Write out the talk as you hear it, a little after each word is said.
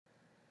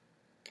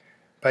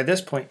By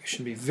this point, you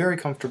should be very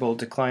comfortable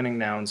declining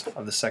nouns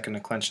of the second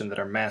declension that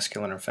are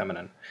masculine or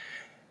feminine.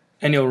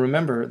 And you'll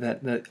remember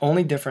that the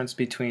only difference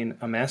between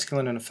a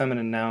masculine and a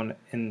feminine noun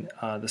in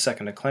the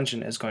second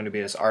declension is going to be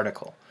its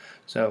article.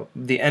 So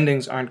the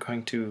endings aren't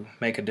going to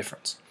make a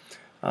difference.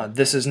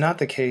 This is not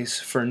the case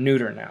for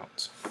neuter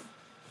nouns.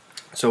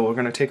 So we're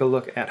going to take a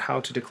look at how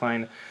to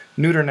decline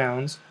neuter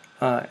nouns,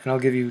 and I'll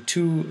give you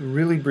two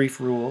really brief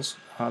rules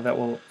that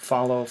will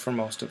follow for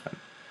most of them,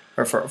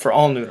 or for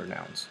all neuter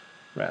nouns,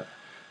 rather.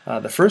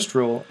 The first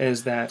rule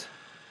is that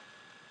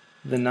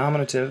the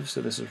nominative,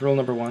 so this is rule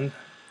number one,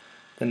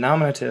 the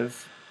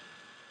nominative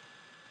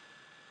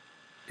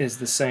is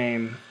the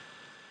same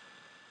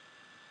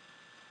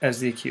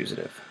as the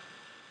accusative.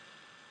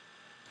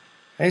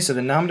 Okay, so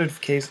the nominative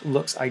case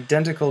looks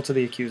identical to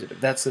the accusative.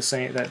 That's the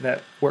same.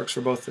 That works for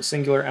both the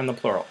singular and the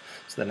plural.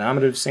 So the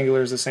nominative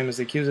singular is the same as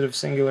the accusative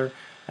singular,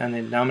 and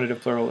the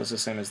nominative plural is the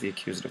same as the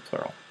accusative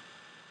plural.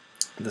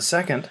 The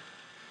second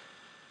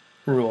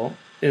rule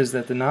is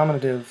that the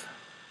nominative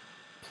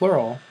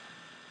plural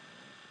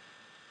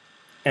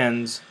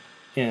ends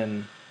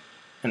in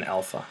an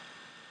alpha.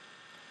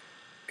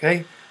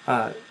 Okay.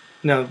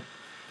 Now,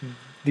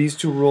 these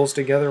two rules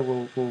together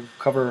will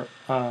cover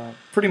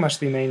pretty much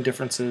the main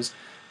differences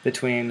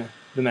between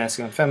the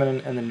masculine and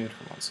feminine and the neuter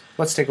ones.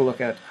 Let's take a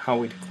look at how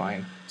we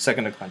decline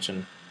second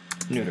declension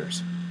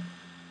neuters.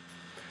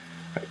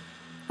 Right.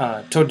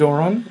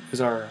 Todoron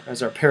is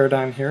our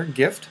paradigm here,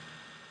 gift.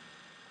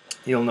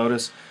 You'll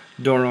notice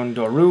doron,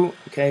 doru.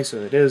 Okay, so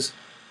it is.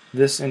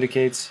 This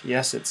indicates,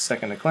 yes, it's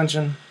second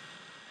declension.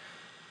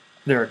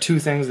 There are two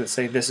things that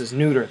say this is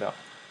neuter, though.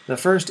 The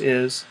first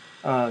is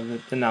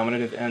that the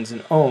nominative ends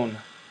in on,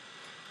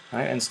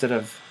 right, instead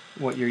of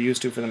what you're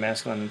used to for the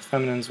masculine and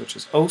feminines, which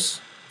is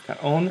os,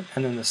 got on,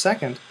 and then the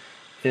second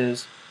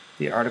is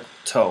the article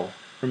to.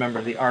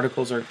 Remember, the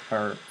articles are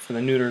for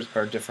the neuters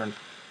are different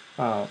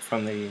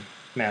from the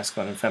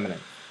masculine and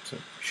feminine. So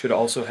you should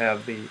also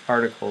have the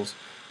articles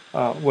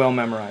well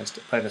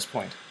memorized by this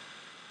point.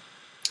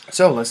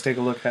 So let's take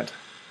a look at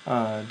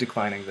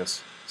declining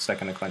this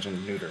second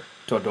declension neuter,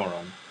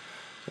 todoron.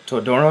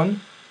 So, todoron,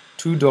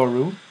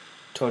 tudoru,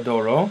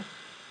 todoro,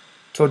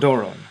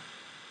 todoron.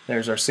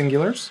 There's our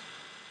singulars.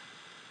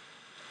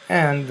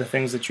 And the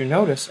things that you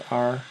notice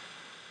are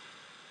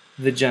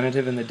the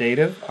genitive and the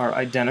dative are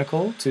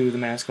identical to the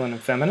masculine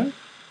and feminine,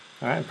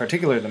 all right, in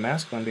particular the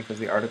masculine because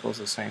the article is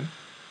the same.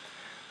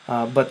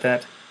 But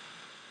that,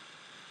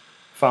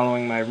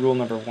 following my rule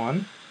number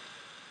one,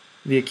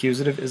 the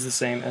accusative is the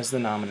same as the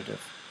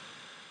nominative.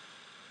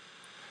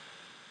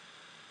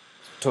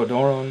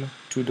 Todoron,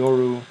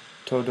 tudoru,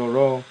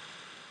 todoro,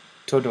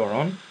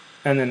 todoron.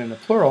 And then in the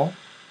plural,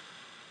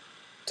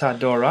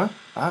 tadora,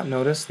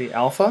 notice the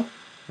alpha,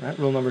 right,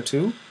 rule number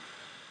two,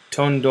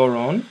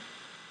 tondoron,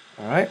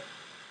 all right,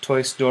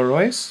 tois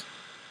dorois.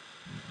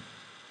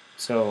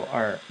 So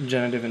our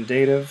genitive and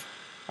dative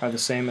are the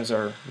same as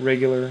our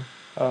regular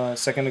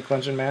second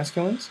declension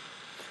masculines.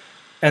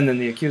 And then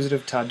the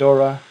accusative,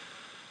 tadora,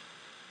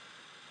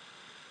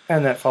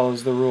 and that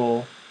follows the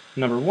rule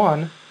number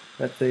one,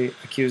 that the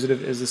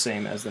accusative is the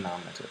same as the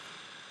nominative.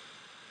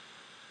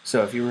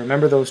 So if you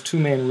remember those two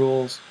main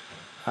rules,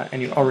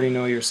 and you already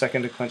know your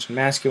second declension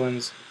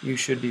masculines, you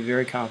should be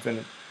very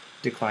confident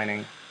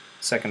declining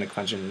second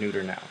declension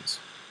neuter nouns.